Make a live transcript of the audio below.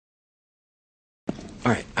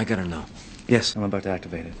All right, I gotta know. Yes, I'm about to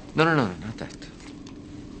activate it. No, not that.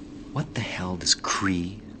 What the hell does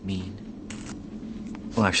Kree mean?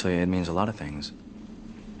 Well, actually, it means a lot of things.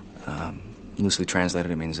 Loosely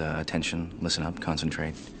translated, it means attention, listen up,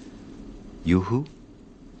 concentrate. Yoo-hoo?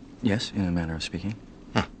 Yes, in a manner of speaking.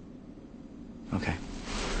 Huh. Okay,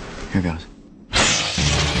 here goes.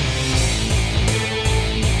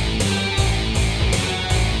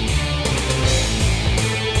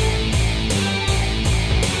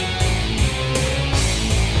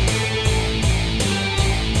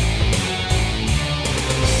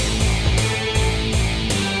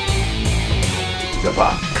 The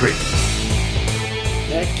Bug Kree.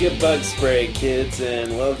 Pack your bug spray, kids,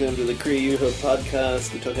 and welcome to the Kree Yuho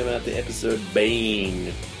podcast. We're talking about the episode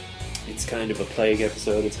Bane. It's kind of a plague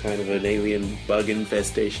episode. It's kind of an alien bug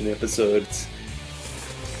infestation episode. It's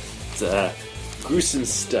gruesome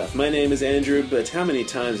stuff. My name is Andrew, but how many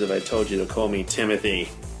times have I told you to call me Timothy?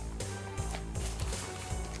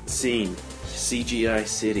 Scene. CGI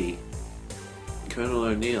City. Colonel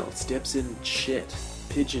O'Neill steps in shit.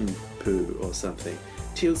 Pigeon poo or something.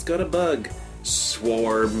 Teal's got a bug.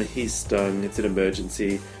 Swarm. He's stung. It's an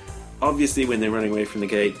emergency. Obviously, when they're running away from the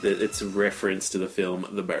gate, it's a reference to the film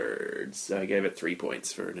The Birds. I gave it 3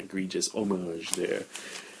 points for an egregious homage there.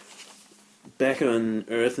 Back on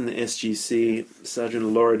Earth in the SGC, Sergeant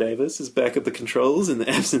Laura Davis is back at the controls in the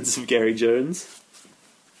absence of Gary Jones.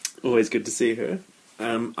 Always good to see her.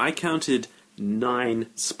 I counted 9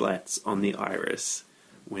 splats on the iris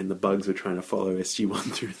when the bugs were trying to follow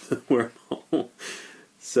SG-1 through the wormhole.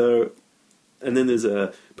 So, and then there's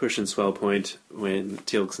a push and swell point when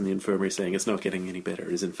Teal'c's in the infirmary saying it's not getting any better,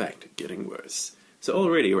 it is in fact getting worse. So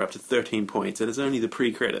already we're up to 13 points, and it's only the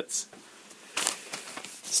pre-credits.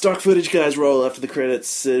 Stock footage, guys, roll after the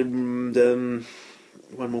credits. One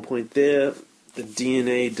more point there. The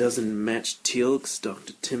DNA doesn't match Teal'c's,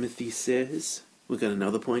 Dr. Timothy says. We've got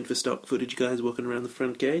another point for stock footage, guys, walking around the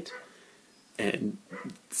front gate. And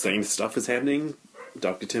same stuff is happening.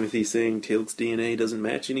 Dr. Timothy saying Teal'c's DNA doesn't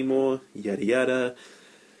match anymore, yada yada.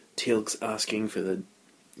 Teal'c's asking for the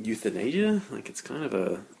euthanasia? Like, it's kind of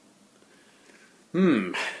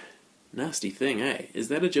a... nasty thing, eh? Is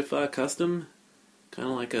that a Jafar custom? Kind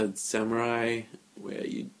of like a samurai where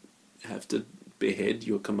you have to behead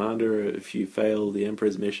your commander if you fail the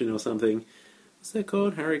Emperor's mission or something. What's that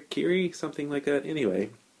called? Harakiri? Something like that?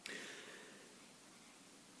 Anyway.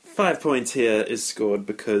 5 points here is scored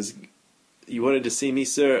because you wanted to see me,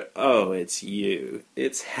 sir? Oh, it's you.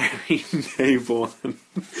 It's Harry Mayborn.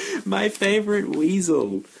 My favourite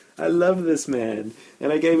weasel. I love this man.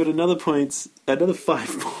 And I gave it another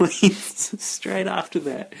 5 points straight after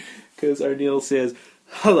that. Because O'Neill says,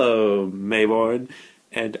 "Hello, Mayborn."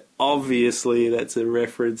 And obviously that's a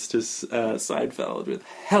reference to Seinfeld with,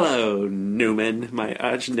 "Hello, Newman, my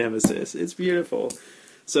arch nemesis." It's beautiful.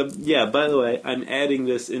 So, yeah, by the way, I'm adding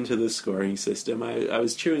this into the scoring system. I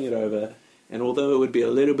was chewing it over, and although it would be a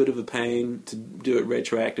little bit of a pain to do it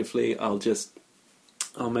retroactively,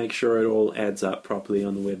 I'll make sure it all adds up properly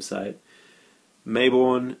on the website.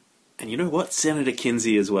 Mayborn, and you know what? Senator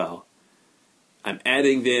Kinsey as well. I'm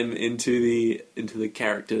adding them into the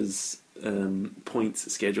characters' points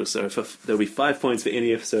schedule. So there'll be 5 points for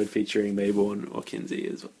any episode featuring Mayborn or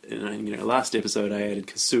Kinsey. And last episode I added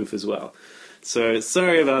Kasuf as well. So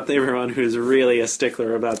sorry about everyone who's really a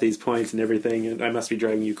stickler about these points and everything. And I must be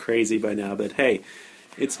driving you crazy by now, but hey,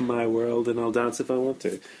 it's my world and I'll dance if I want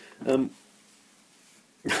to.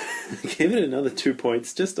 Give it another 2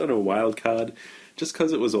 points just on a wild card, just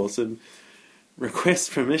because it was awesome.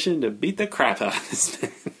 Request permission to beat the crap out of this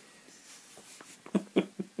man.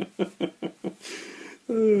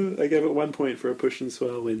 I gave it 1 point for a push and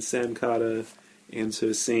swell when Sam Carter ends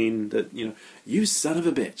her scene that, "You son of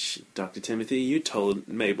a bitch, Dr. Timothy, you told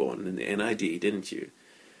Mayborn in the NID, didn't you?"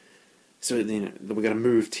 So, we're going to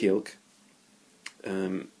move Teal'c.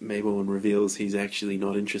 Mayborn reveals he's actually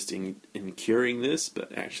not interested in curing this,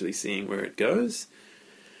 but actually seeing where it goes.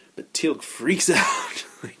 But Teal'c freaks out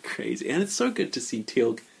like crazy. And it's so good to see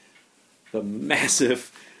Teal'c, the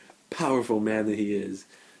massive, powerful man that he is,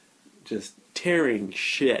 just tearing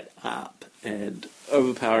shit up and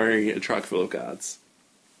overpowering a truck full of guards.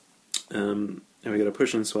 And we got a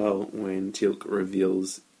push and swell when Teal'c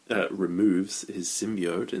removes his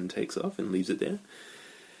symbiote and takes off and leaves it there.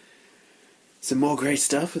 Some more great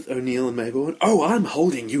stuff with O'Neill and Mayborn. "Oh, I'm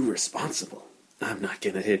holding you responsible. I'm not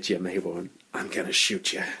gonna hit you, Mayborn. I'm gonna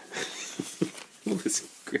shoot you."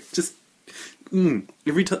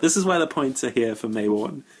 Every time. This is why the points are here for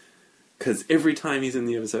Mayborn, because every time he's in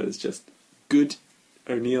the episode, it's just good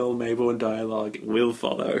O'Neill Mayborn dialogue will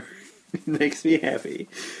follow. It makes me happy.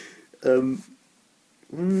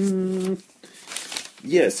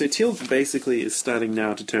 Yeah, so Teal'c basically is starting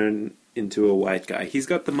now to turn into a white guy. He's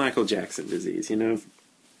got the Michael Jackson disease, you know?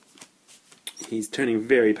 He's turning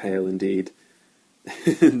very pale indeed.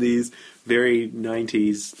 These very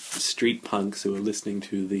 90s street punks who are listening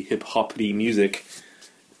to the hip-hoppy music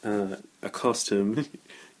accost him.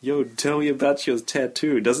 Yo, tell me about your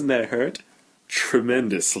tattoo. Doesn't that hurt?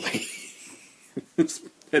 Tremendously.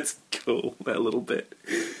 That's cool, that little bit.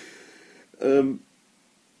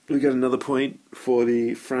 We got another point for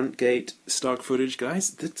the front gate stock footage,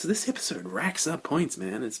 guys. This episode racks up points,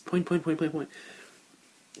 man. It's point.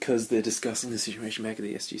 Because they're discussing the situation back at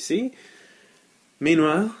the SGC.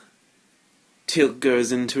 Meanwhile, Teal'c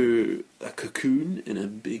goes into a cocoon in a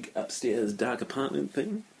big upstairs dark apartment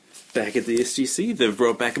thing. Back at the SGC, they've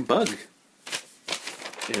brought back a bug.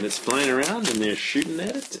 And it's flying around and they're shooting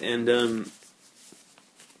at it. And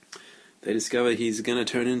they discover he's going to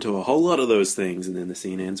turn into a whole lot of those things. And then the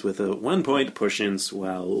scene ends with a 1 point push-in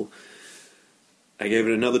swell. I gave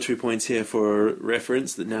it another 2 points here for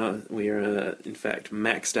reference. That now we are, in fact,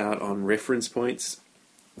 maxed out on reference points.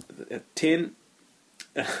 At 10.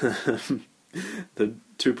 The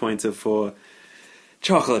 2 points are for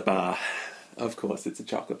chocolate bar. Of course, it's a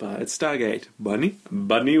chocolate bar. It's Stargate.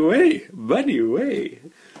 Bunny way.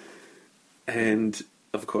 And,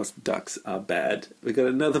 of course, ducks are bad. We got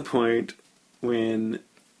another point when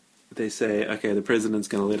they say, okay, the president's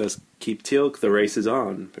going to let us keep Teal'c, the race is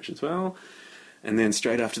on. Push as well. And then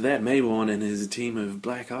straight after that, Mayborn and his team of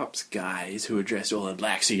Black Ops guys who are dressed all in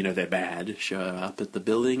black, so you know they're bad, show up at the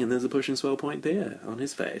building, and there's a push and swell point there on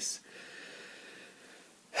his face.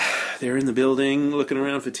 They're in the building looking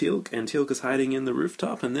around for Teal'c, and Teal'c is hiding in the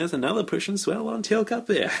rooftop, and there's another push and swell on Teal'c up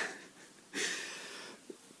there.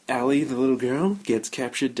 Allie, the little girl, gets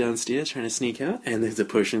captured downstairs trying to sneak out, and there's a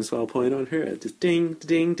push and swell point on her. Just ding,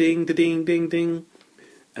 ding, ding, ding, ding, ding.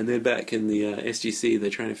 And then back in the SGC, they're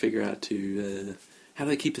trying to figure out how do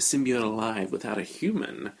they keep a symbiote alive without a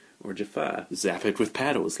human or Jafar. Zap it with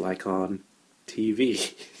paddles like on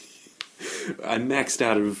TV. I maxed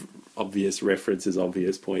out of obvious references,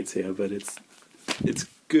 obvious points here, but it's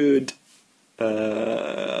good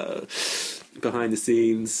behind the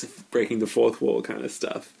scenes, breaking the fourth wall kind of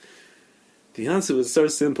stuff. The answer was so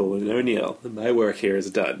simple, and O'Neill, my work here is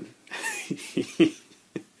done.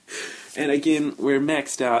 And again, we're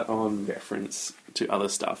maxed out on reference to other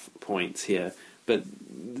stuff points here, but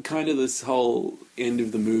kind of this whole end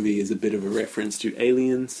of the movie is a bit of a reference to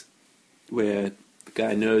Aliens, where the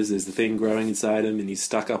guy knows there's the thing growing inside him and he's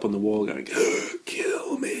stuck up on the wall going,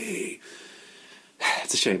 kill me.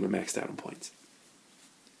 It's a shame we're maxed out on points.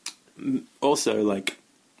 Also, like,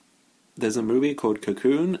 there's a movie called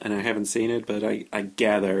Cocoon, and I haven't seen it, but I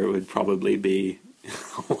gather it would probably be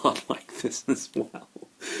a lot like this as well.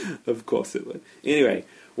 Of course it would. Anyway,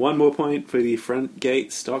 1 more point for the front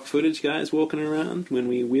gate stock footage guys walking around when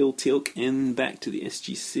we wheel Teal'c in back to the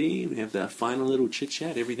SGC. We have that final little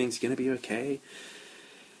chit-chat. Everything's going to be okay.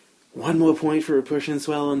 1 more point for a push and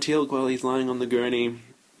swell on Teal'c while he's lying on the gurney.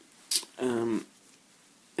 And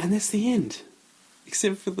that's the end.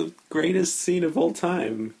 Except for the greatest scene of all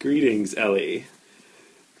time. Greetings, Ellie.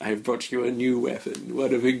 I've brought you a new weapon,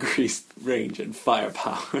 one of increased range and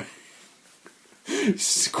firepower.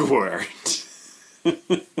 Squirt.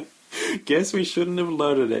 Guess we shouldn't have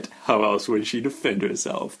loaded it. How else would she defend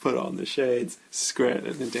herself? Put on the shades. Squirt.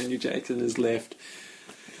 And then Daniel Jackson is left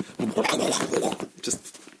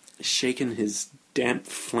just shaking his damp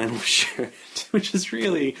flannel shirt, which is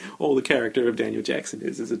really all the character of Daniel Jackson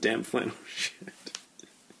is a damp flannel shirt.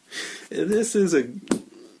 This is a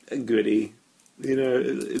goodie. You know,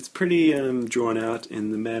 it's pretty drawn out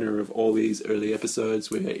in the manner of all these early episodes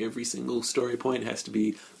where every single story point has to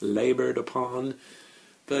be laboured upon.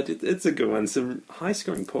 But it's a good one. Some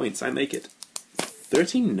high-scoring points. I make it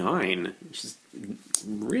 39, which is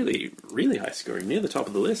really, really high-scoring. Near the top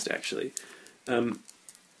of the list, actually.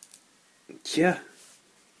 Yeah.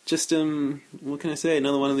 Just, what can I say?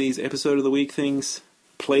 Another one of these episode of the week things.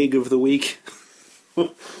 Plague of the week.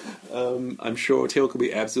 I'm sure Teal'c will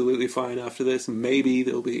be absolutely fine after this. Maybe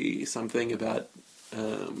there'll be something about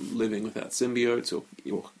living without symbiotes or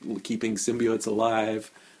keeping symbiotes alive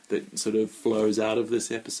that sort of flows out of this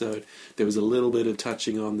episode. There was a little bit of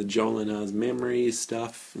touching on the Jolinar's memory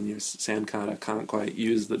stuff, and Sam Carter can't quite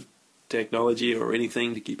use the technology or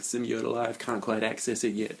anything to keep a symbiote alive, can't quite access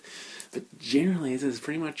it yet. But generally, this is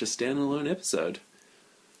pretty much a standalone episode.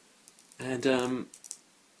 And,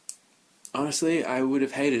 honestly, I would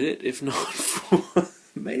have hated it if not for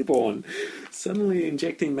Mayborn. Suddenly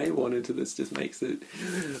injecting Mayborn into this just makes it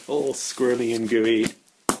all squirmy and gooey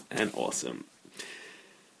and awesome.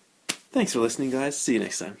 Thanks for listening, guys. See you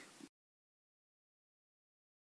next time.